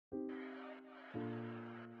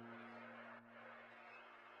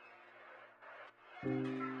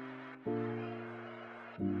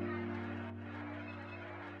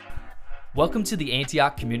Welcome to the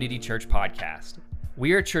Antioch Community Church Podcast.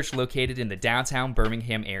 We are a church located in the downtown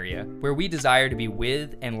Birmingham area where we desire to be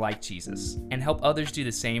with and like Jesus and help others do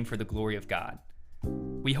the same for the glory of God.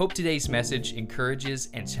 We hope today's message encourages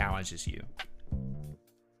and challenges you.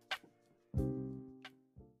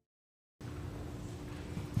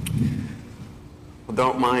 Well,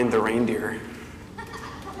 don't mind the reindeer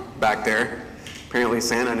back there. Apparently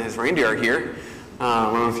Santa and his reindeer are here. I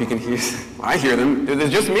don't know if you can hear. I hear them. Is it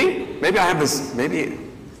just me? Maybe I have this. Maybe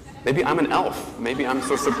I'm an elf. Maybe I'm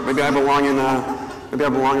supposed to. Maybe I belong in. Maybe I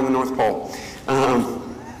belong in the North Pole.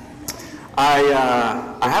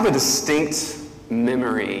 I have a distinct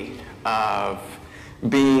memory of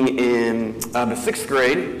being in the 6th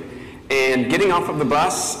grade and getting off of the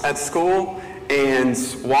bus at school and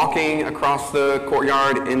walking across the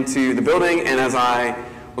courtyard into the building. And as I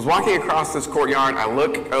was walking across this courtyard, I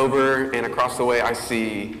look over and across the way I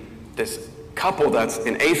see this couple that's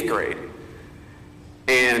in 8th grade.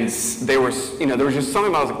 And there was just something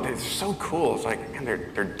about it. I was like, they're so cool. It's like, man,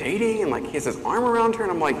 they're dating, and like he has his arm around her,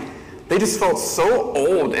 and I'm like, they just felt so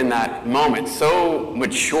old in that moment, so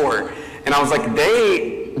mature. And I was like,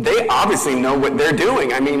 they obviously know what they're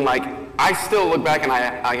doing. I mean, like, I still look back and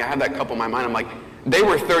I have that couple in my mind. I'm like, they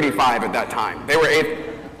were 35 at that time. They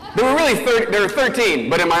were 13,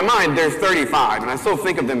 but in my mind, they're 35. And I still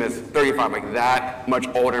think of them as 35, like that much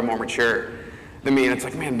older, more mature than me. And it's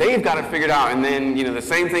like, man, they've got it figured out. And then, the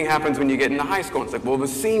same thing happens when you get into high school. It's like, well, the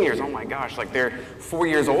seniors, oh my gosh, like they're 4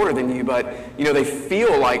 years older than you, but, they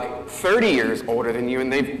feel like 30 years older than you.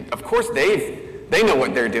 And they know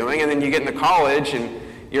what they're doing. And then you get into college and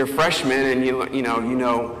you're a freshman and you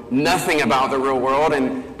know nothing about the real world,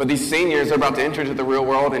 but these seniors are about to enter into the real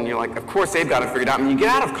world, and you're like, of course they've got it figured out. And you get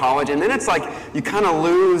out of college, and then it's like you kind of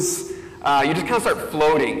lose, you just kind of start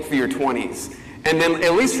floating through your 20s. And then,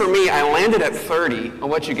 at least for me, I landed at 30. I'll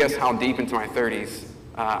let you guess how deep into my 30s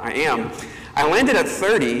I am. I landed at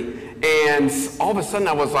 30, and all of a sudden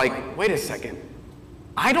I was like, wait a second.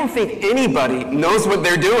 I don't think anybody knows what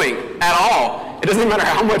they're doing at all. It doesn't matter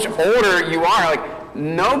how much older you are. Like,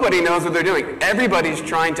 nobody knows what they're doing. Everybody's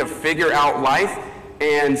trying to figure out life,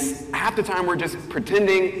 and half the time we're just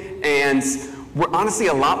pretending, and we're honestly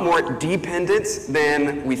a lot more dependent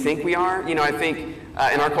than we think we are. I think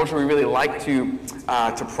in our culture we really like to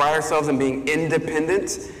pride ourselves in being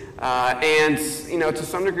independent, and to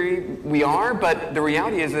some degree we are, but the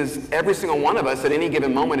reality is every single one of us at any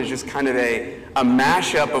given moment is just kind of a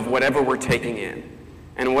mashup of whatever we're taking in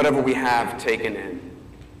and whatever we have taken in.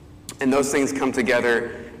 And those things come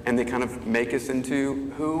together and they kind of make us into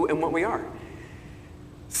who and what we are.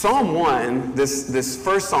 Psalm 1, this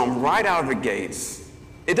first psalm right out of the gates,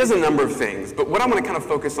 it does a number of things, but what I'm going to kind of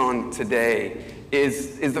focus on today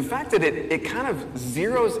is the fact that it kind of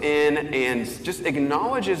zeroes in and just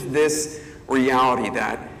acknowledges this reality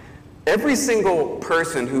that every single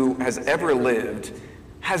person who has ever lived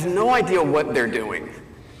has no idea what they're doing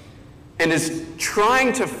and is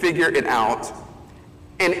trying to figure it out.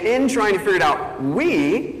 And in trying to figure it out,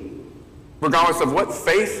 we, regardless of what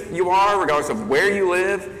faith you are, regardless of where you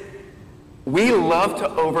live, we love to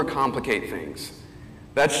overcomplicate things.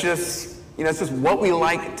 That's just what we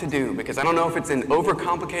like to do, because I don't know if it's in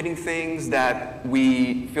overcomplicating things that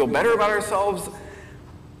we feel better about ourselves,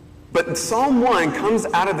 but Psalm 1 comes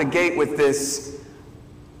out of the gate with this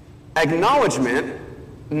acknowledgement.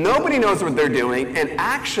 Nobody knows what they're doing, and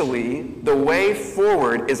actually, the way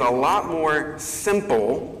forward is a lot more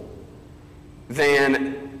simple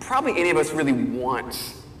than probably any of us really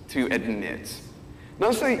want to admit.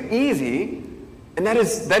 Not necessarily easy, and that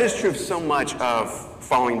is true of so much of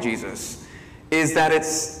following Jesus, is that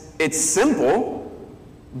it's simple,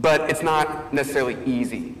 but it's not necessarily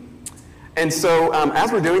easy. And so,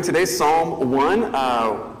 as we're doing today, Psalm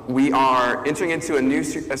 1, we are entering into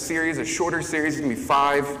a series, a shorter series. It's going to be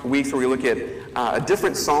 5 weeks where we look at a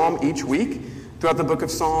different psalm each week throughout the book of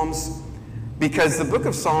Psalms, because the book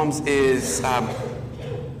of Psalms is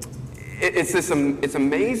it's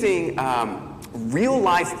amazing real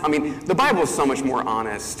life. I mean, the Bible is so much more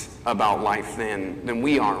honest about life than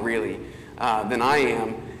we are, really, than I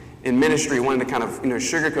am in ministry, wanting to kind of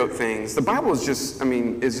sugarcoat things. The Bible is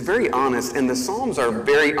is very honest, and the Psalms are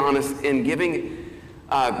very honest in giving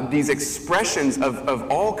these expressions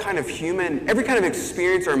of all kind of every kind of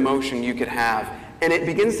experience or emotion you could have. And it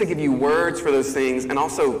begins to give you words for those things and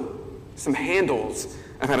also some handles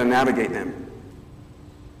of how to navigate them.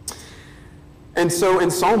 And so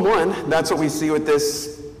in Psalm 1, that's what we see with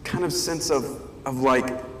this kind of sense of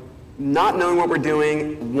like not knowing what we're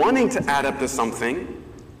doing, wanting to add up to something,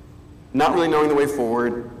 not really knowing the way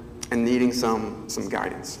forward, and needing some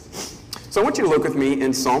guidance. So I want you to look with me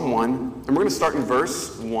in Psalm 1, and we're going to start in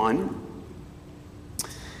verse 1.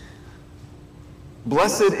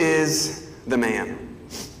 Blessed is the man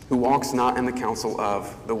who walks not in the counsel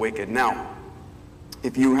of the wicked. Now,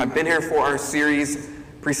 if you have been here for our series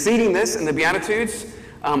preceding this in the Beatitudes,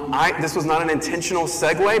 this was not an intentional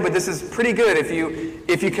segue, but this is pretty good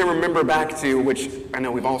if you can remember back to, which I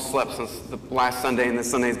know we've all slept since the last Sunday and the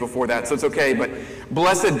Sundays before that, so it's okay. But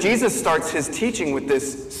blessed, Jesus starts his teaching with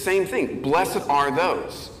this same thing. Blessed are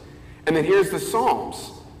those. And then here's the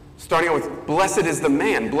Psalms, starting out with blessed is the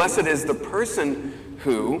man, blessed is the person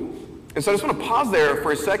who. And so I just want to pause there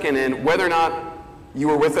for a second, and whether or not you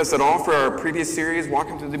were with us at all for our previous series,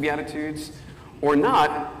 walking through the Beatitudes, or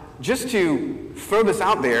not, just to throw this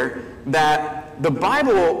out there, that the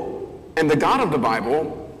Bible and the God of the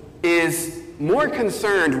Bible is more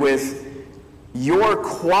concerned with your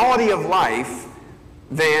quality of life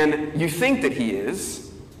than you think that he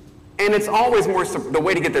is. And it's always more, the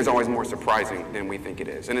way to get there is always more surprising than we think it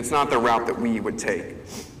is. And it's not the route that we would take.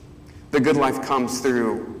 The good life comes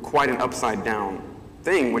through quite an upside down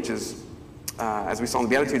thing, which is, as we saw in the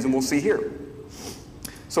Beatitudes, and we'll see here.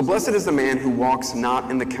 So blessed is the man who walks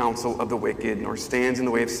not in the counsel of the wicked, nor stands in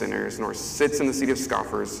the way of sinners, nor sits in the seat of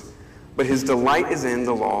scoffers, but his delight is in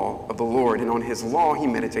the law of the Lord, and on his law he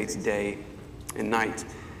meditates day and night.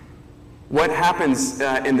 What happens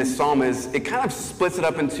in this psalm is it kind of splits it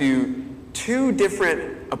up into two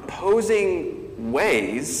different opposing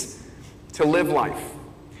ways to live life.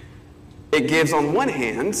 It gives, on one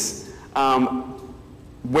hand,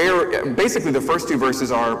 where basically the first two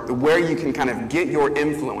verses are where you can kind of get your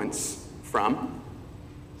influence from,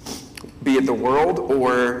 be it the world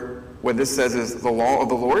or what this says is the law of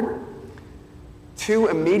the Lord. Two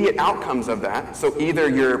immediate outcomes of that. So either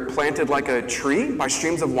you're planted like a tree by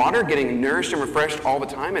streams of water, getting nourished and refreshed all the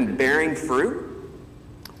time and bearing fruit,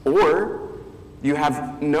 or you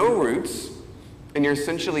have no roots and you're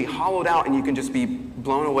essentially hollowed out and you can just be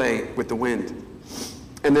blown away with the wind.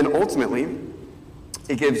 And then ultimately,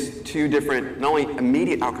 it gives two different, not only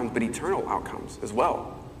immediate outcomes, but eternal outcomes as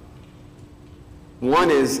well.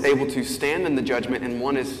 One is able to stand in the judgment, and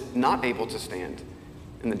one is not able to stand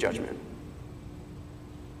in the judgment.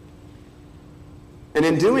 And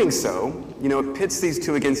in doing so, it pits these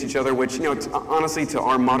two against each other, which, honestly, to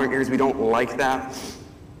our modern ears, we don't like that.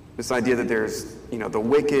 This idea that there's, the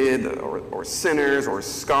wicked or sinners or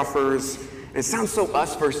scoffers. And it sounds so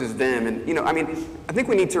us versus them. And, I think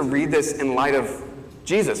we need to read this in light of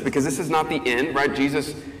Jesus, because this is not the end, right?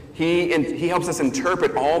 Jesus, he helps us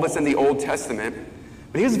interpret all that's in the Old Testament.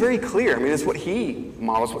 But he was very clear. It's what he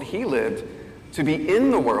models, what he lived, to be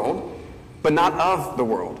in the world, but not of the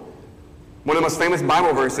world. One of the most famous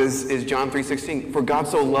Bible verses is John 3:16. For God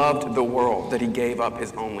so loved the world that he gave up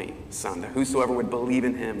his only son, that whosoever would believe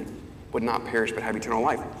in him would not perish but have eternal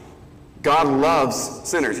life. God loves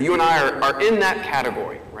sinners. You and I are in that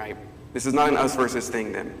category, right? This is not an us versus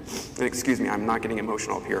thing then. And excuse me, I'm not getting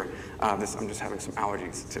emotional up here. I'm just having some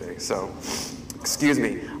allergies today, so excuse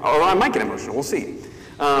me. Although I might get emotional, we'll see.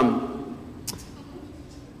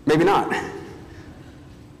 Maybe not.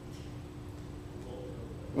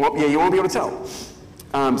 Well, yeah, you won't be able to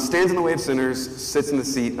tell. Stands in the way of sinners, sits in the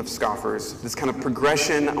seat of scoffers. This kind of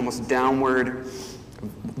progression, almost downward,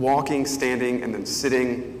 walking, standing, and then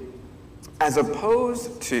sitting, as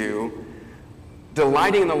opposed to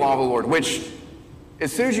delighting in the law of the Lord, which,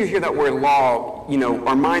 as soon as you hear that word law,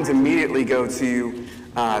 our minds immediately go to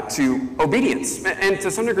obedience, and to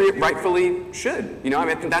some degree, it rightfully should.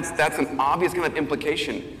 I think that's an obvious kind of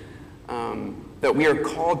implication that we are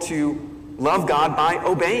called to love God by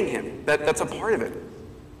obeying him. That's a part of it.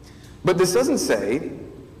 But this doesn't say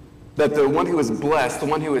that the one who is blessed, the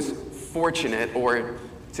one who is fortunate, or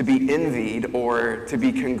to be envied, or to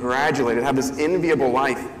be congratulated, have this enviable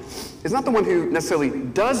life, is not the one who necessarily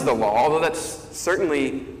does the law, although that's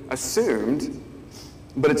certainly assumed,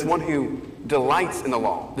 but it's one who delights in the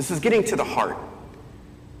law. This is getting to the heart,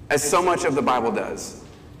 as so much of the Bible does.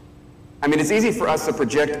 It's easy for us to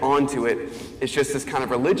project onto it. It's just this kind of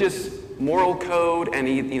religious moral code, and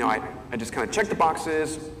I just kind of check the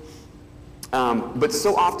boxes. But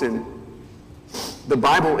so often, the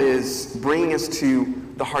Bible is bringing us to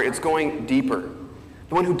the heart. It's going deeper.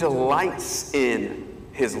 The one who delights in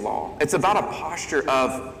his law. It's about a posture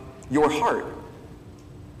of your heart.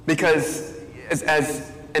 Because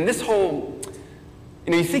and this whole,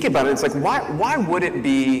 you think about it, it's like, why would it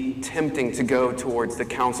be tempting to go towards the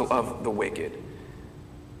counsel of the wicked?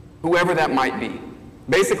 Whoever that might be.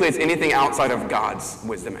 Basically, it's anything outside of God's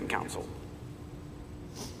wisdom and counsel.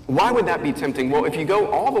 Why would that be tempting? Well, if you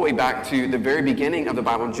go all the way back to the very beginning of the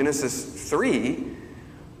Bible, Genesis 3,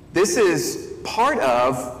 this is part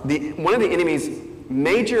of one of the enemy's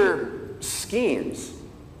major schemes.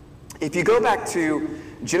 If you go back to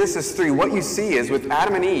Genesis 3, what you see is with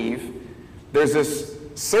Adam and Eve, there's this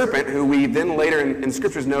serpent who we then later in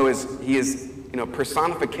scriptures know he is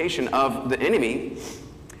personification of the enemy.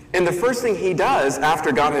 And the first thing he does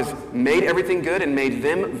after God has made everything good and made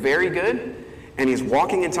them very good, and he's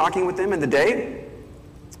walking and talking with them in the day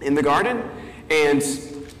in the garden, and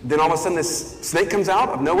then all of a sudden this snake comes out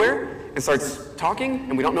of nowhere and starts talking,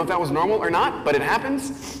 and we don't know if that was normal or not, but it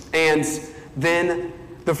happens. And then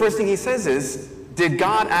the first thing he says is, did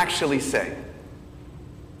God actually say?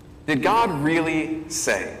 Did God really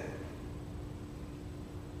say?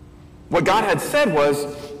 What God had said was,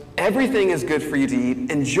 everything is good for you to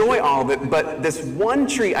eat, enjoy all of it, but this one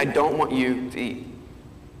tree I don't want you to eat.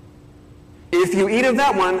 If you eat of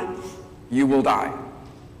that one, you will die.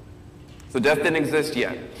 So death didn't exist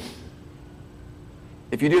yet.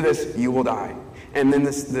 If you do this, you will die. And then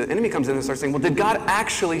the enemy comes in and starts saying, well, did God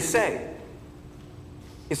actually say?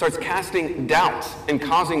 He starts casting doubt and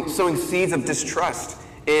sowing seeds of distrust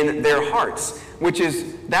in their hearts,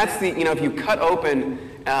 that's if you cut open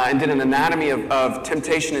and did an anatomy of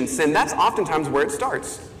temptation and sin, that's oftentimes where it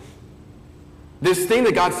starts. This thing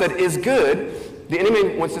that God said is good, the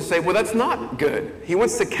enemy wants to say, well, that's not good. He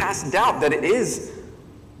wants to cast doubt that it is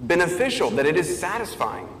beneficial, that it is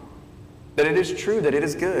satisfying, that it is true, that it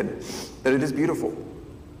is good, that it is beautiful.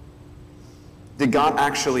 Did God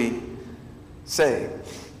actually say?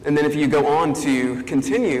 And then if you go on to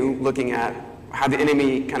continue looking at how the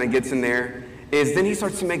enemy kind of gets in there, is then he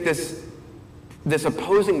starts to make this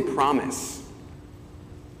opposing promise.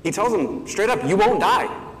 He tells them straight up, you won't die.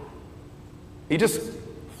 He just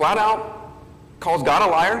flat out calls God a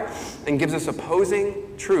liar and gives us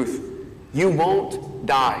opposing truth. You won't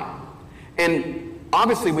die. And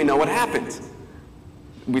obviously we know what happened.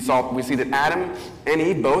 We see that Adam and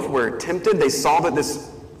Eve both were tempted. They saw that this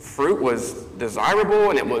fruit was desirable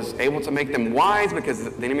and it was able to make them wise, because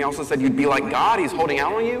the enemy also said you'd be like God. He's holding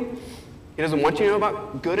out on you. He doesn't want you to know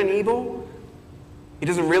about good and evil. He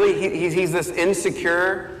doesn't really, he's this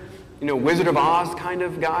insecure, Wizard of Oz kind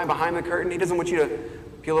of guy behind the curtain. He doesn't want you to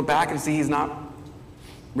peel it back and see he's not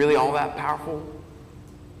really all that powerful.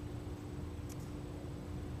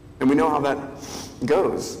 And we know how that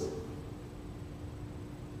goes.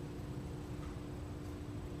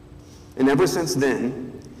 And ever since then,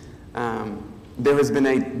 there has been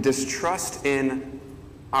a distrust in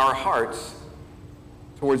our hearts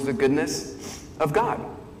towards the goodness of God.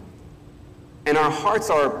 And our hearts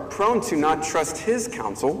are prone to not trust his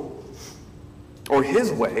counsel or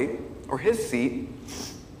his way or his seat.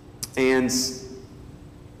 And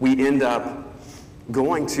we end up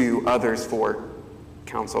going to others for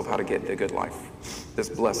counsel of how to get the good life, this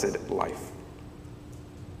blessed life,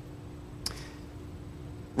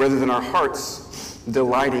 rather than our hearts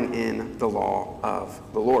delighting in the law of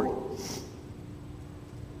the Lord.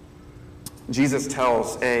 Jesus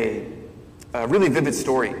tells a really vivid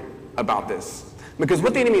story about this, because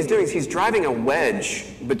what the enemy is doing is he's driving a wedge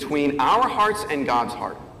between our hearts and God's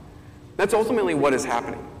heart. That's ultimately what is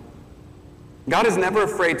happening. God is never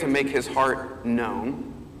afraid to make his heart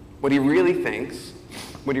known, what he really thinks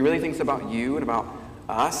about you and about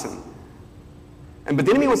us. But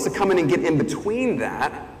the enemy wants to come in and get in between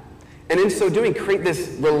that, and in so doing create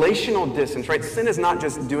this relational distance, right? Sin is not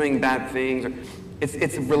just doing bad things.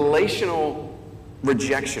 It's relational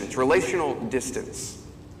rejection. It's relational distance.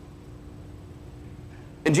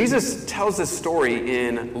 And Jesus tells this story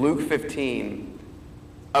in Luke 15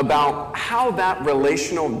 about how that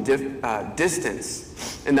relational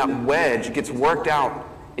distance and that wedge gets worked out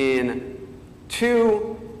in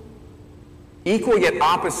two equal yet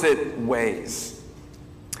opposite ways.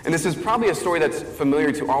 And this is probably a story that's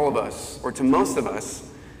familiar to all of us, or to most of us.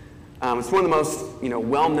 It's one of the most,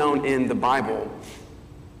 well-known in the Bible.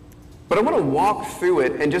 But I want to walk through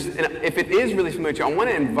it, and if it is really familiar to you, I want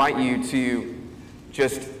to invite you to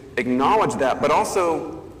just acknowledge that, but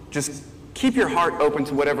also just keep your heart open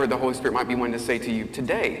to whatever the Holy Spirit might be wanting to say to you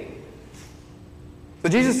today. So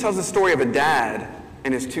Jesus tells the story of a dad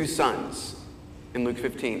and his two sons in Luke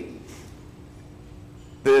 15.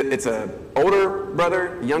 It's an older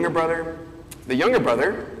brother, younger brother. The younger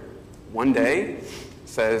brother, one day,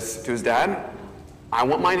 says to his dad, I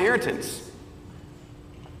want my inheritance.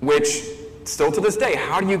 Which, still to this day,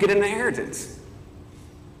 how do you get an inheritance?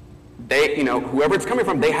 Whoever it's coming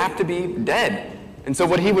from, they have to be dead. And so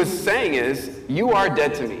what he was saying is, you are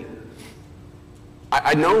dead to me.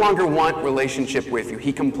 I no longer want relationship with you.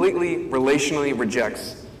 He completely relationally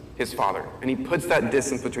rejects his father, and he puts that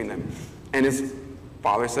distance between them. And his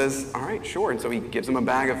father says, all right, sure. And so he gives him a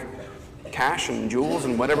bag of cash and jewels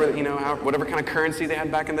and whatever, whatever kind of currency they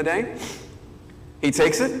had back in the day. He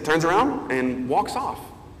takes it, turns around, and walks off.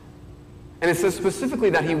 And it says specifically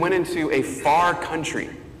that he went into a far country,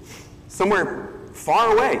 somewhere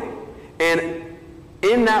far away. And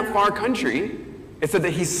in that far country, it said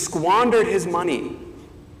that he squandered his money.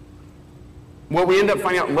 What we end up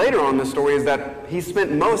finding out later on in the story is that he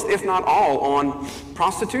spent most, if not all, on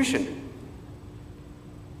prostitution.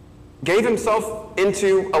 Gave himself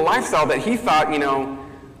into a lifestyle that he thought,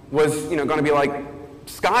 was, going to be like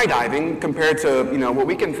skydiving compared to, what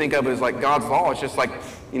we can think of as like God's law. It's just like,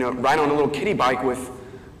 ride on a little kiddie bike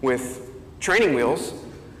with training wheels.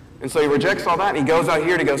 And so he rejects all that, and he goes out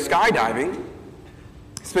here to go skydiving,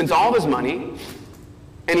 spends all of his money,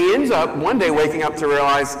 and he ends up one day waking up to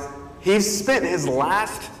realize he's spent his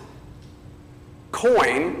last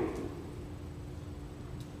coin,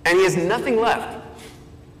 and he has nothing left.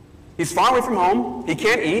 He's far away from home, he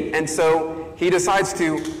can't eat, and so he decides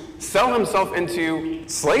to sell himself into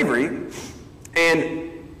slavery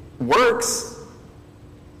and works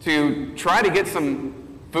to try to get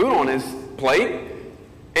some food on his plate.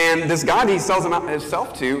 And this guy that he sells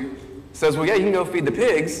himself to says, well, yeah, you can go feed the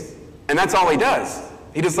pigs, and that's all he does.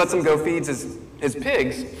 He just lets him go feed his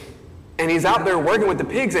pigs, and he's out there working with the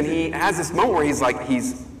pigs, and he has this moment where he's like,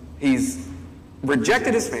 he's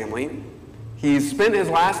rejected his family, he's spent his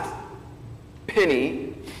last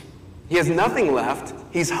penny, he has nothing left,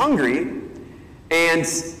 he's hungry, and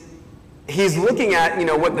he's looking at,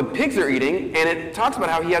 what the pigs are eating, and it talks about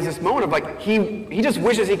how he has this moment of like, he just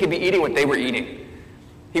wishes he could be eating what they were eating.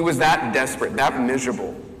 He was that desperate, that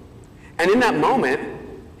miserable. And in that moment,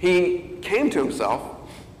 he came to himself,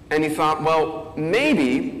 and he thought, well,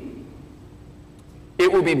 maybe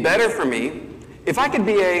it would be better for me if I could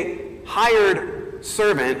be a hired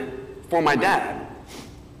servant for my dad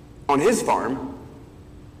on his farm,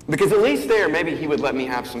 because at least there, maybe he would let me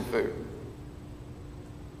have some food.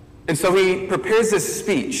 And so he prepares this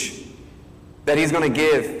speech that he's going to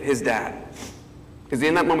give his dad. Because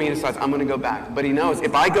in that moment he decides, I'm going to go back. But he knows,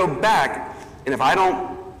 if I go back, and if I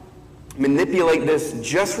don't manipulate this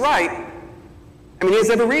just right, he has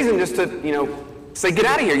every reason just to, say, get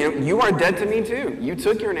out of here. You are dead to me too. You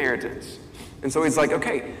took your inheritance. And so he's like,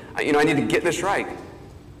 okay, I need to get this right.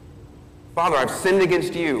 Father, I've sinned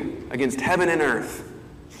against you, against heaven and earth.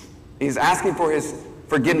 He's asking for his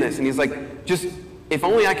forgiveness. And he's like, just, if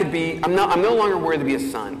only I could be, I'm no longer worthy to be a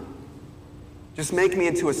son. Just make me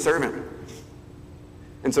into a servant.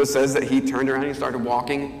 And so it says that he turned around and he started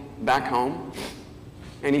walking back home.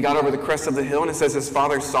 And he got over the crest of the hill, and it says his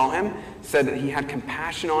father saw him, said that he had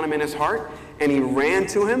compassion on him in his heart, and he ran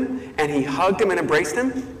to him, and he hugged him and embraced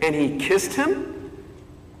him, and he kissed him.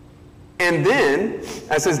 And then,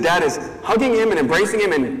 as his dad is hugging him and embracing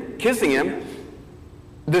him and kissing him,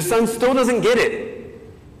 the son still doesn't get it.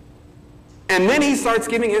 And then he starts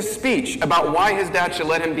giving his speech about why his dad should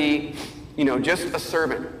let him be, just a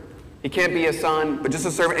servant. He can't be a son, but just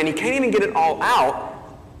a servant. And he can't even get it all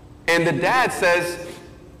out. And the dad says,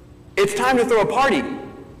 it's time to throw a party.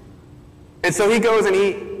 And so he goes and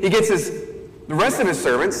he gets the rest of his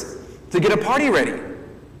servants to get a party ready.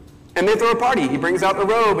 And they throw a party. He brings out the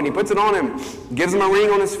robe and he puts it on him, gives him a ring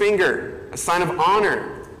on his finger, a sign of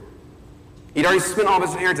honor. He'd already spent all of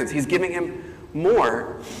his inheritance. He's giving him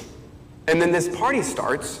more. And then this party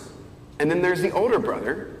starts, and then there's the older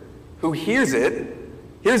brother who hears it,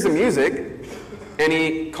 hears the music, and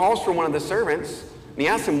he calls for one of the servants, and he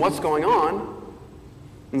asks him what's going on.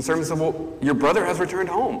 And the servant said, well, your brother has returned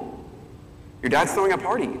home. Your dad's throwing a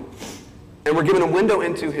party. And we're given a window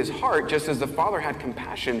into his heart, just as the father had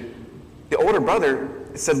compassion. The older brother,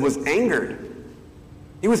 it said, was angered.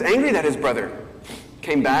 He was angry that his brother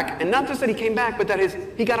came back, and not just that he came back, but that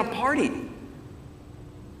he got a party.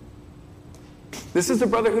 This is the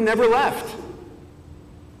brother who never left.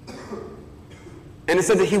 And it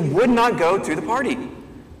said that he would not go to the party.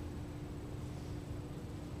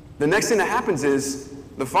 The next thing that happens is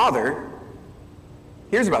the father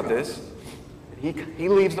hears about this. He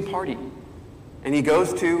leaves the party. And he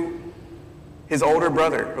goes to his older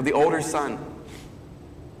brother, or the older son.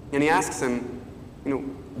 And he asks him,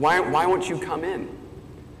 why won't you come in?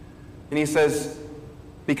 And he says,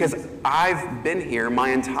 because I've been here my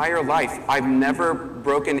entire life. I've never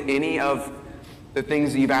broken any of the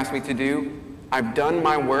things that you've asked me to do. I've done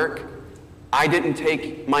my work. I didn't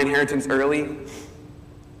take my inheritance early.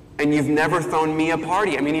 And you've never thrown me a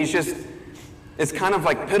party. It's kind of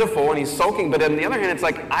like pitiful, and he's sulking, but on the other hand, it's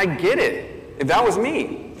like, I get it. If that was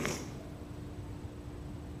me.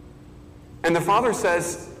 And the father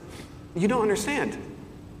says, You don't understand.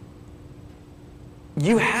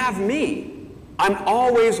 You have me. I'm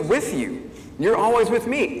always with you. You're always with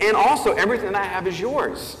me. And also, everything that I have is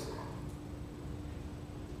yours.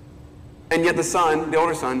 And yet the son, the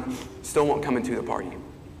older son, still won't come into the party.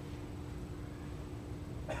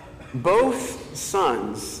 Both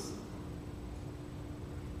sons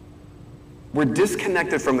were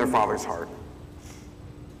disconnected from their father's heart.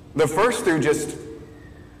 The first through just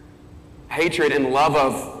hatred and love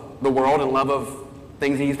of the world and love of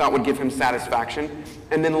things he thought would give him satisfaction.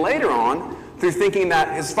 And then later on, through thinking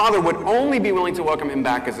that his father would only be willing to welcome him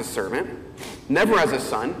back as a servant, never as a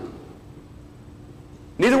son.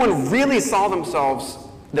 Neither one really saw themselves,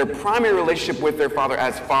 their primary relationship with their father,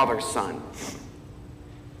 as father-son.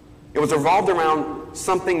 It was revolved around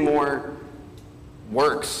something more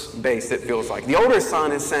works-based, it feels like. The older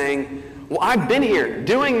son is saying, well, I've been here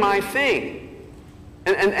doing my thing.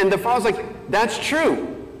 And the father's like, that's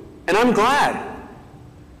true, and I'm glad.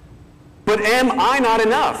 But am I not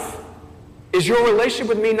enough? Is your relationship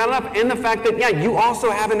with me not enough? And the fact that, yeah, you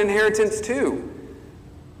also have an inheritance too.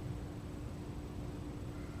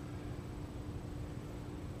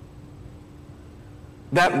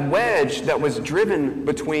 That wedge that was driven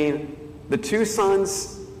between the two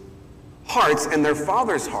sons' hearts and their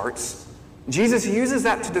father's hearts, Jesus uses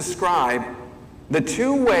that to describe the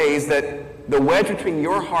two ways that the wedge between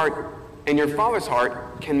your heart and your father's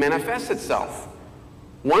heart can manifest itself.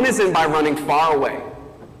 One is by running far away.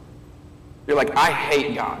 You're like, I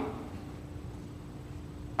hate God.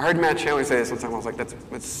 I heard Matt Chandler say this one time. I was like, that's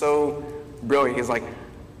so brilliant. He's like,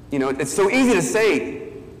 it's so easy to say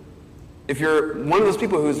if you're one of those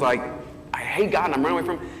people who's like, I hate God and I'm running away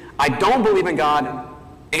from him. I don't believe in God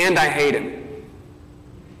and I hate him.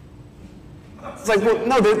 It's like, well,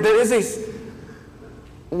 no, there is a...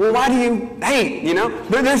 Well, why do you hate,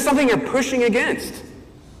 There's something you're pushing against.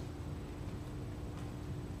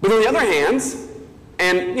 But on the other hand,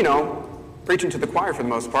 and, preaching to the choir for the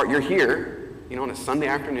most part, you're here, on a Sunday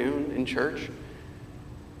afternoon in church.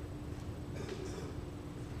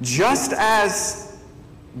 Just as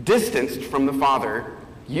distanced from the Father,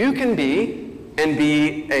 you can be and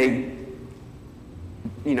be a,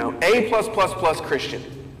 A+++ Christian.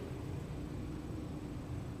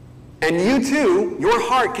 And you too, your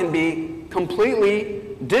heart can be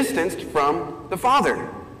completely distanced from the Father.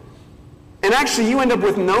 And actually you end up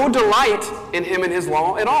with no delight in him and his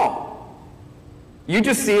law at all. You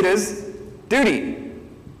just see it as duty.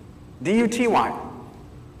 D-U-T-Y,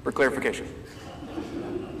 for clarification.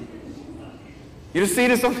 You just see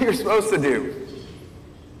it as something you're supposed to do.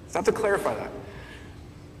 So I have to clarify that.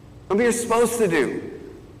 Something you're supposed to do.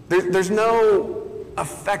 There's no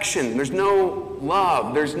affection. There's no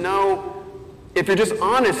love. There's no... If you're just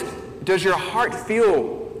honest, does your heart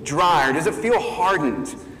feel dry? Or does it feel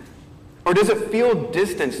hardened? Or does it feel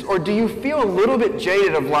distanced? Or do you feel a little bit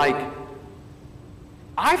jaded of like,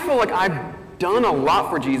 I feel like I've done a lot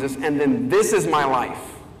for Jesus and then this is my life.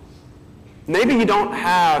 Maybe you don't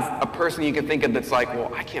have a person you can think of that's like,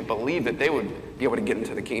 well, I can't believe that they would be able to get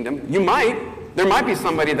into the kingdom. You might. There might be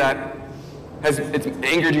somebody that it's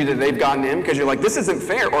angered you that they've gotten in because you're like, this isn't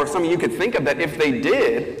fair. Or something you could think of that if they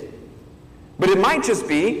did. But it might just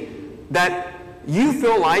be that you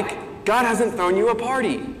feel like God hasn't thrown you a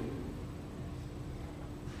party.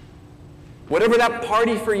 Whatever that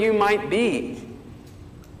party for you might be.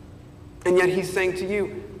 And yet he's saying to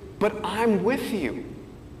you, but I'm with you.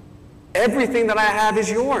 Everything that I have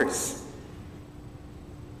is yours.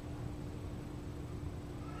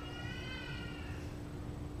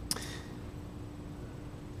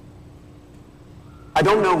 I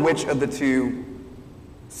don't know which of the two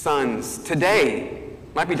sons today,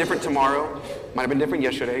 might be different tomorrow, might have been different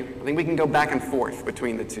yesterday. I think we can go back and forth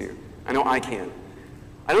between the two. I know I can.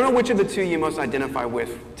 I don't know which of the two you most identify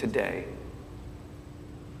with today.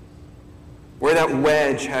 Where that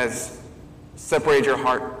wedge has separated your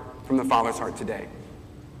heart from the Father's heart today.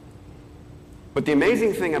 But the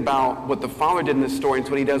amazing thing about what the Father did in this story, and it's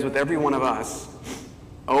what he does with every one of us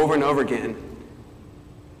over and over again,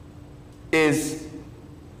 is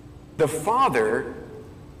the Father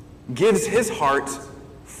gives his heart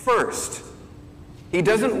first. He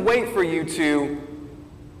doesn't wait for you to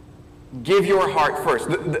give your heart first.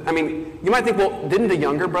 You might think, well, didn't the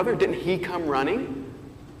younger brother, didn't he come running?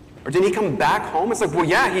 Or didn't he come back home? It's like, well,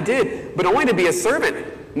 yeah, he did, but only to be a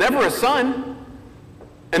servant, never a son.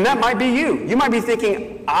 And that might be you. You might be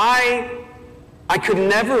thinking, I could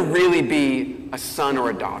never really be a son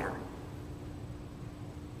or a daughter.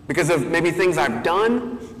 Because of maybe things I've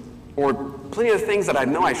done, or plenty of things that I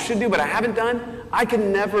know I should do, but I haven't done. I could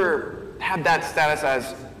never have that status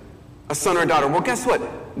as a son or a daughter. Well, guess what?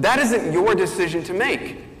 That isn't your decision to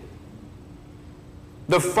make.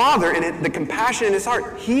 The Father, and the compassion in his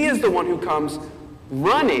heart, he is the one who comes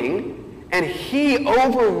running, and he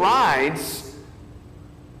overrides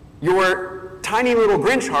your tiny little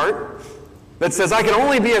Grinch heart that says, I can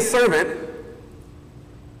only be a servant,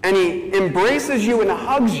 and he embraces you and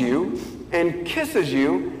hugs you and kisses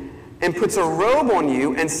you and puts a robe on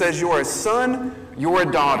you and says, you are a son, you're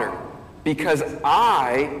a daughter, because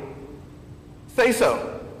I say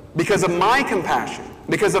so, because of my compassion,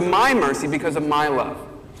 because of my mercy, because of my love.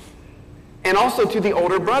 And also to the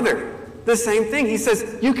older brother, the same thing. He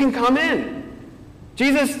says, you can come in.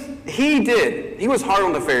 Jesus, he was hard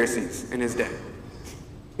on the Pharisees in his day.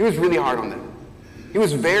 He was really hard on them. He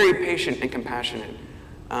was very patient and compassionate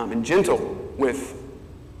and gentle with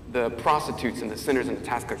the prostitutes and the sinners and the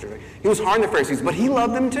tax collectors. He was hard on the Pharisees, but he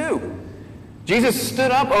loved them too. Jesus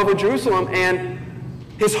stood up over Jerusalem, and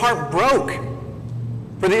his heart broke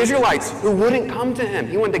for the Israelites who wouldn't come to him.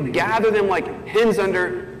 He wanted to gather them like hens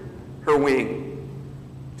under her wing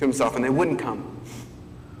to himself, and they wouldn't come.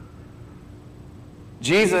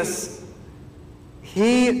 Jesus,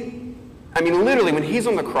 literally, when he's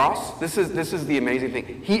on the cross, this is the amazing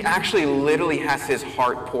thing. He actually literally has his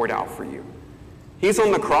heart poured out for you. He's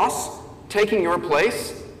on the cross, taking your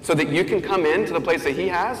place so that you can come into the place that he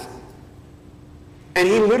has. And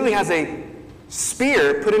he literally has a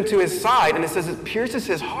spear put into his side, and it says it pierces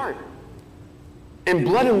his heart. And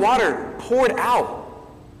blood and water poured out.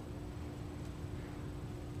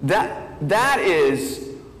 That is,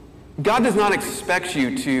 God does not expect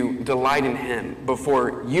you to delight in him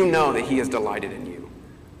before you know that he has delighted in you.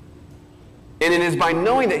 And it is by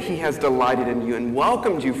knowing that he has delighted in you and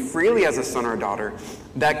welcomed you freely as a son or a daughter,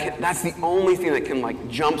 that's the only thing that can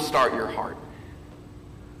jumpstart your heart.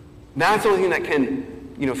 That's the only thing that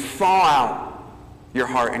can, thaw out your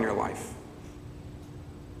heart and your life.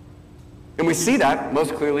 And we see that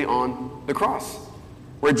most clearly on the cross,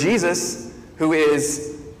 where Jesus, who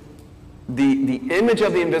is the image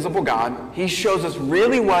of the invisible God, he shows us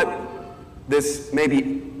really what this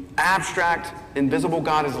maybe abstract, invisible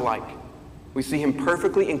God is like. We see him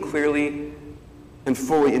perfectly and clearly and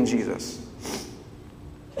fully in Jesus.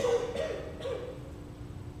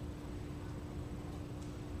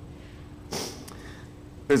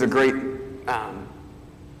 There's a great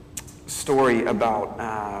story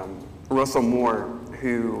about Russell Moore,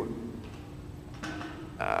 who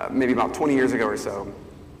maybe about 20 years ago or so,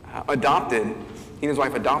 he and his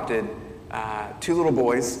wife adopted 2 little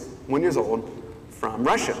boys, 1 year old, from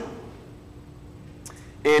Russia.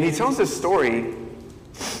 And he tells this story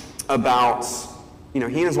about, he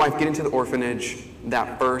and his wife get into the orphanage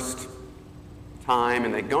that first time,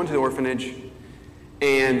 and they go into the orphanage,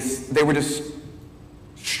 and they were just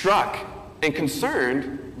struck and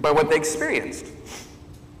concerned by what they experienced.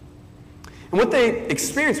 And what they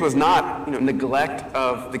experienced was not, neglect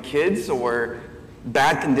of the kids or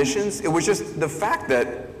bad conditions. It was just the fact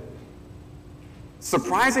that,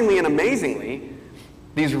 surprisingly and amazingly,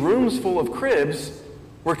 these rooms full of cribs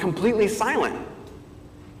were completely silent.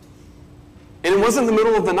 And it wasn't the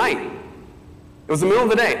middle of the night. It was the middle of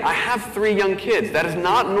the day. I have 3 young kids. That is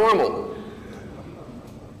not normal.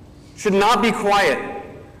 Should not be quiet.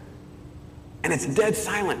 And it's dead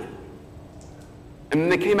silent. And then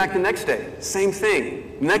they came back the next day, same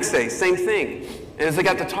thing. Next day, same thing. And as they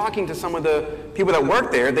got to talking to some of the people that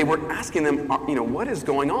worked there, they were asking them, what is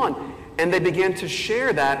going on? And they began to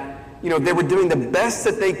share that, they were doing the best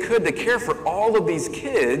that they could to care for all of these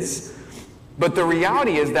kids. But the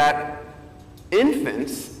reality is that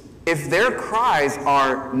infants, if their cries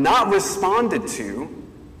are not responded to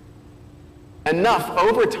enough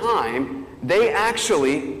over time, they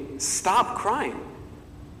actually stop crying.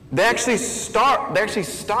 They actually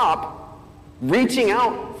stop reaching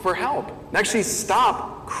out for help. They actually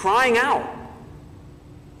stop crying out.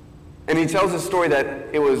 And he tells a story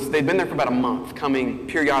that they'd been there for about a month, coming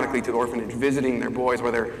periodically to the orphanage, visiting their boys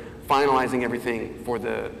where they're finalizing everything for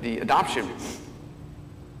the adoption.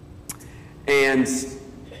 And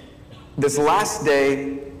this last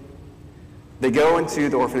day, they go into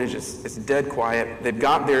the orphanage. It's dead quiet. They've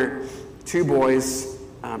got their 2 boys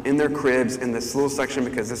in their cribs in this little section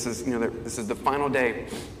because this is the final day.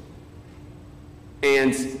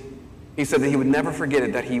 And he said that he would never forget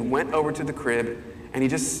it, that he went over to the crib and he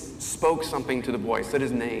just spoke something to the boy, said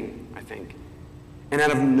his name, I think. And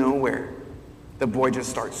out of nowhere, the boy just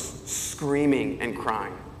starts screaming and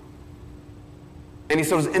crying. And he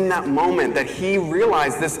said it was in that moment that he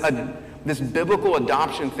realized this biblical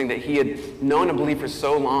adoption thing that he had known and believed for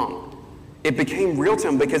so long. It became real to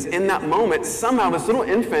him because in that moment, somehow this little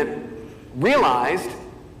infant realized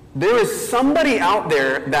There is somebody out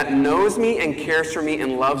there that knows me and cares for me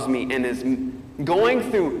and loves me and is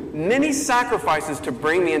going through many sacrifices to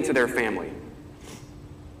bring me into their family.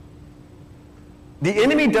 The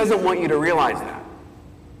enemy doesn't want you to realize that.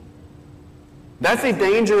 That's a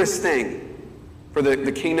dangerous thing for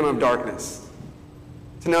the kingdom of darkness.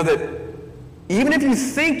 To know that even if you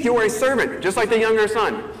think you're a servant, just like the younger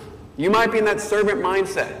son, you might be in that servant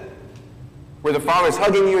mindset where the father's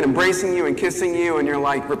hugging you and embracing you and kissing you and you're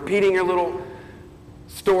like repeating your little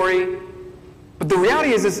story. But the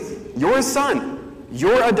reality is you're a son,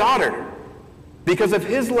 you're a daughter because of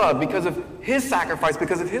his love, because of his sacrifice,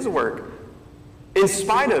 because of his work, in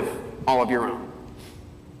spite of all of your own.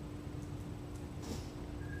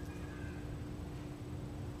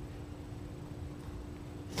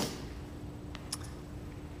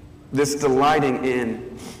 This delighting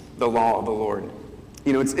in the law of the Lord.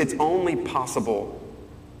 You know, it's only possible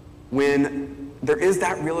when there is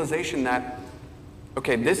that realization that,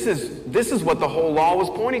 okay, this is what the whole law was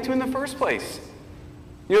pointing to in the first place.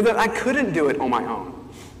 You know, that I couldn't do it on my own.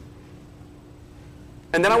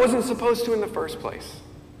 And that I wasn't supposed to in the first place.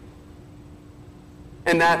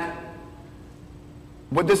 And that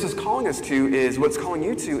what this is calling us to is, what's calling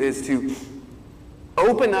you to is to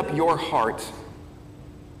open up your heart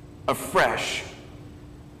afresh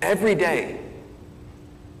every day.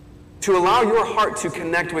 To allow your heart to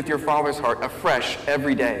connect with your Father's heart afresh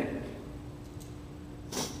every day.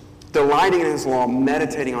 Delighting in his law,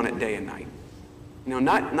 meditating on it day and night. You know,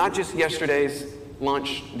 not just yesterday's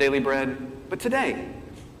lunch, daily bread, but today.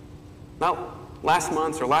 Not last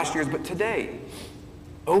month's or last year's, but today.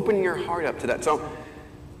 Open your heart up to that. So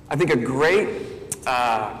I think a great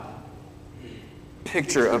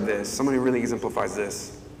picture of this, somebody really exemplifies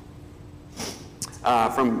this,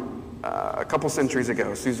 from a couple centuries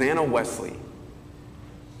ago, Susanna Wesley.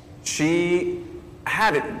 She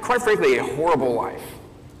had, quite frankly, a horrible life.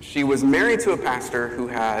 She was married to a pastor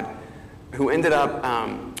who ended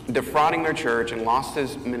up defrauding their church and lost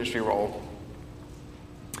his ministry role.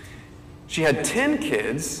 She had 10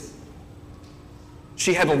 kids.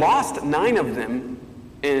 She had lost 9 of them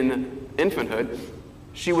in infanthood.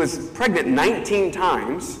 She was pregnant 19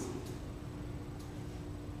 times.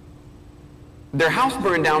 Their house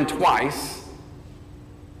burned down twice.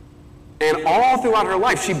 And all throughout her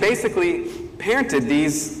life, she basically parented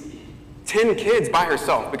these 10 kids by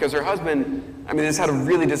herself because her husband, just had a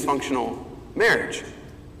really dysfunctional marriage.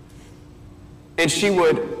 And she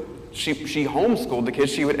homeschooled the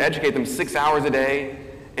kids. She would educate them 6 hours a day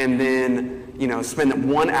and then, spend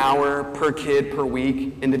 1 hour per kid per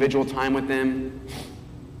week, individual time with them.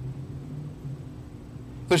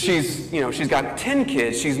 So she's got 10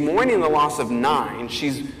 kids. She's mourning the loss of 9.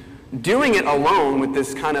 She's doing it alone with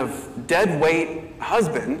this kind of dead weight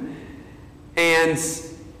husband. And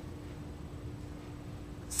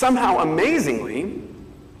somehow, amazingly,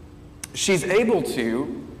 she's able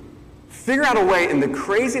to figure out a way in the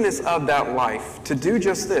craziness of that life to do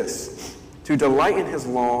just this, to delight in his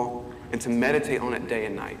law and to meditate on it day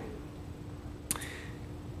and night.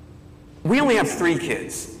 We only have 3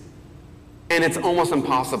 kids. And it's almost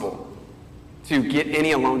impossible to get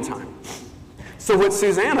any alone time. So what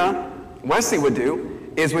Susanna Wesley would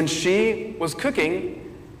do is when she was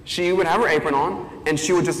cooking, she would have her apron on, and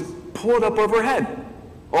she would just pull it up over her head.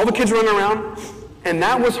 All the kids running around, and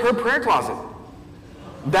that was her prayer closet.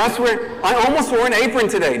 That's where, I almost wore an apron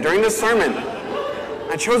today during this sermon.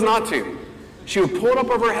 I chose not to. She would pull it up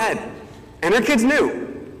over her head, and her kids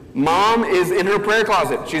knew, Mom is in her prayer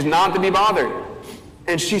closet. She's not to be bothered.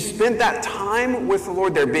 And she spent that time with the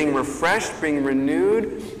Lord there, being refreshed, being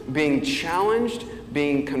renewed, being challenged,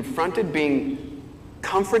 being confronted, being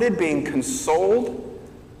comforted, being consoled.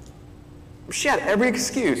 She had every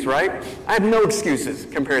excuse, right? I had no excuses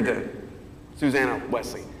compared to Susanna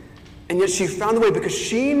Wesley. And yet she found the way because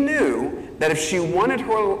she knew that if she wanted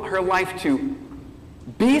her life to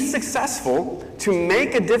be successful, to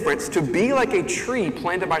make a difference, to be like a tree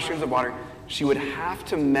planted by streams of water, she would have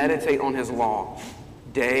to meditate on his law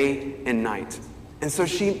day and night. And so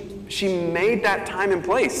she made that time and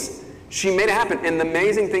place. She made it happen. And the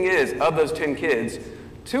amazing thing is, of those 10 kids,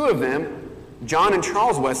 2 of them, John and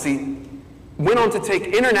Charles Wesley, went on to take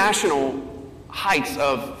international heights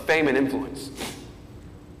of fame and influence.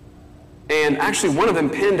 And actually, one of them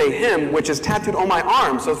penned a hymn, which is tattooed on my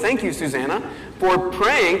arm. So thank you, Susanna, for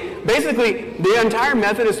praying. Basically, the entire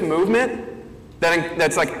Methodist movement,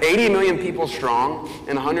 that's like 80 million people strong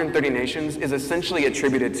in 130 nations, is essentially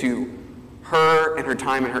attributed to her and her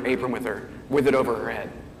time and her apron with it over her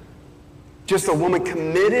head. Just a woman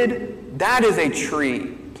committed. That is a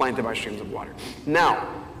tree planted by streams of water. Now,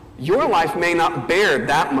 your life may not bear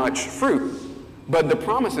that much fruit. But the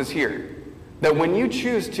promise is here, that when you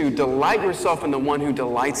choose to delight yourself in the one who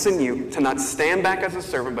delights in you, to not stand back as a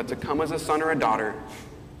servant, but to come as a son or a daughter,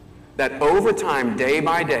 that over time, day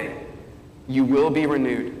by day, you will be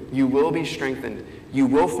renewed, you will be strengthened, you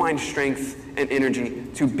will find strength and energy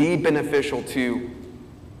to be beneficial to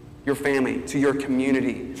your family, to your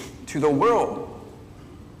community, to the world.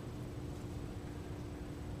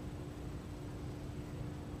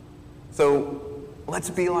 So let's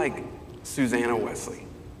be like Susanna Wesley,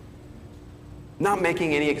 not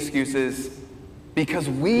making any excuses, because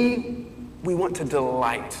we want to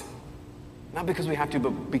delight, not because we have to,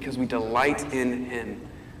 but because we delight in him,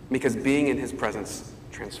 because being in his presence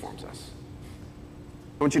transforms us.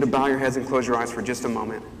 I want you to bow your heads and close your eyes for just a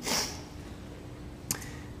moment.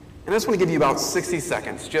 And I just want to give you about 60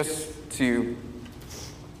 seconds just to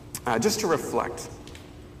reflect.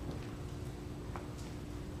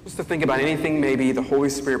 Just to think about anything maybe the Holy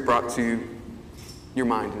Spirit brought to your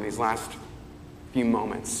mind in these last few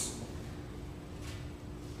moments.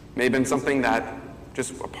 May have been something that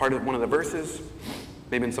just a part of one of the verses,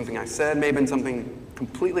 may have been something I said, may have been something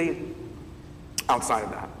completely outside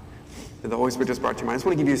of that the Holy Spirit just brought to your mind. I just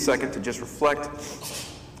want to give you a second to just reflect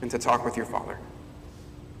and to talk with your Father.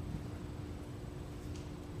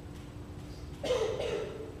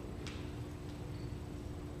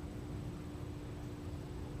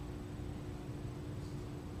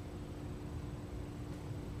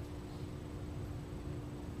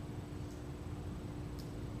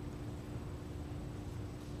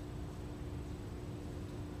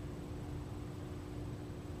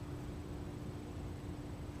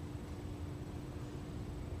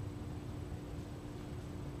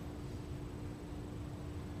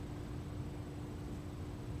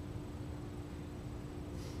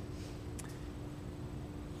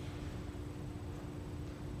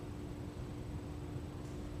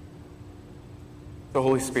 So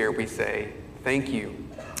Holy Spirit, we say thank you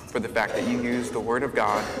for the fact that you use the Word of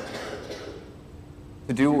God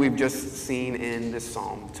to do what we've just seen in this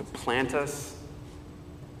psalm, to plant us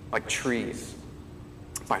like trees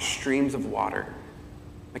by streams of water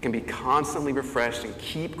that can be constantly refreshed and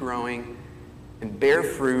keep growing and bear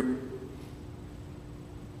fruit.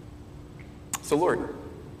 So Lord,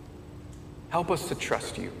 help us to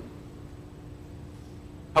trust you.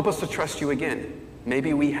 Help us to trust you again.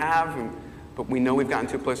 Maybe we have, but we know we've gotten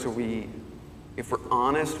to a place where if we're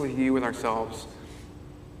honest with you, with ourselves,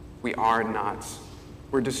 we are not.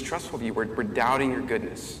 We're distrustful of you. We're doubting your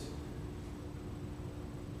goodness.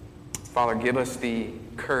 Father, give us the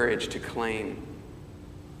courage to claim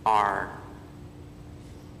our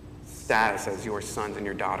status as your sons and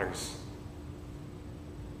your daughters.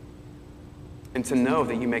 And to know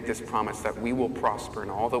that you make this promise that we will prosper in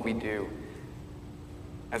all that we do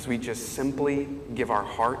as we just simply give our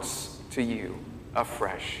hearts to you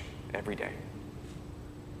afresh every day.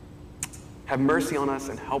 Have mercy on us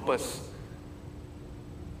and help us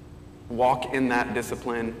walk in that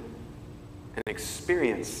discipline and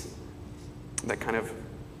experience that kind of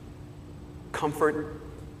comfort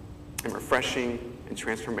and refreshing and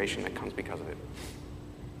transformation that comes because of it.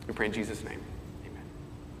 We pray in Jesus' name. Amen.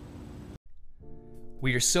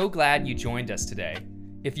 We are so glad you joined us today.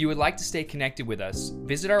 If you would like to stay connected with us,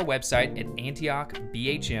 visit our website at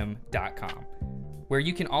antiochbhm.com, where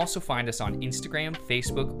you can also find us on Instagram,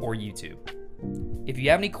 Facebook, or YouTube. If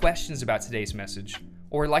you have any questions about today's message,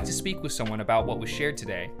 or would like to speak with someone about what was shared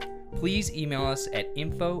today, please email us at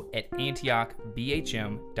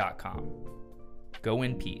info@antiochbhm.com. Go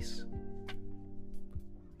in peace.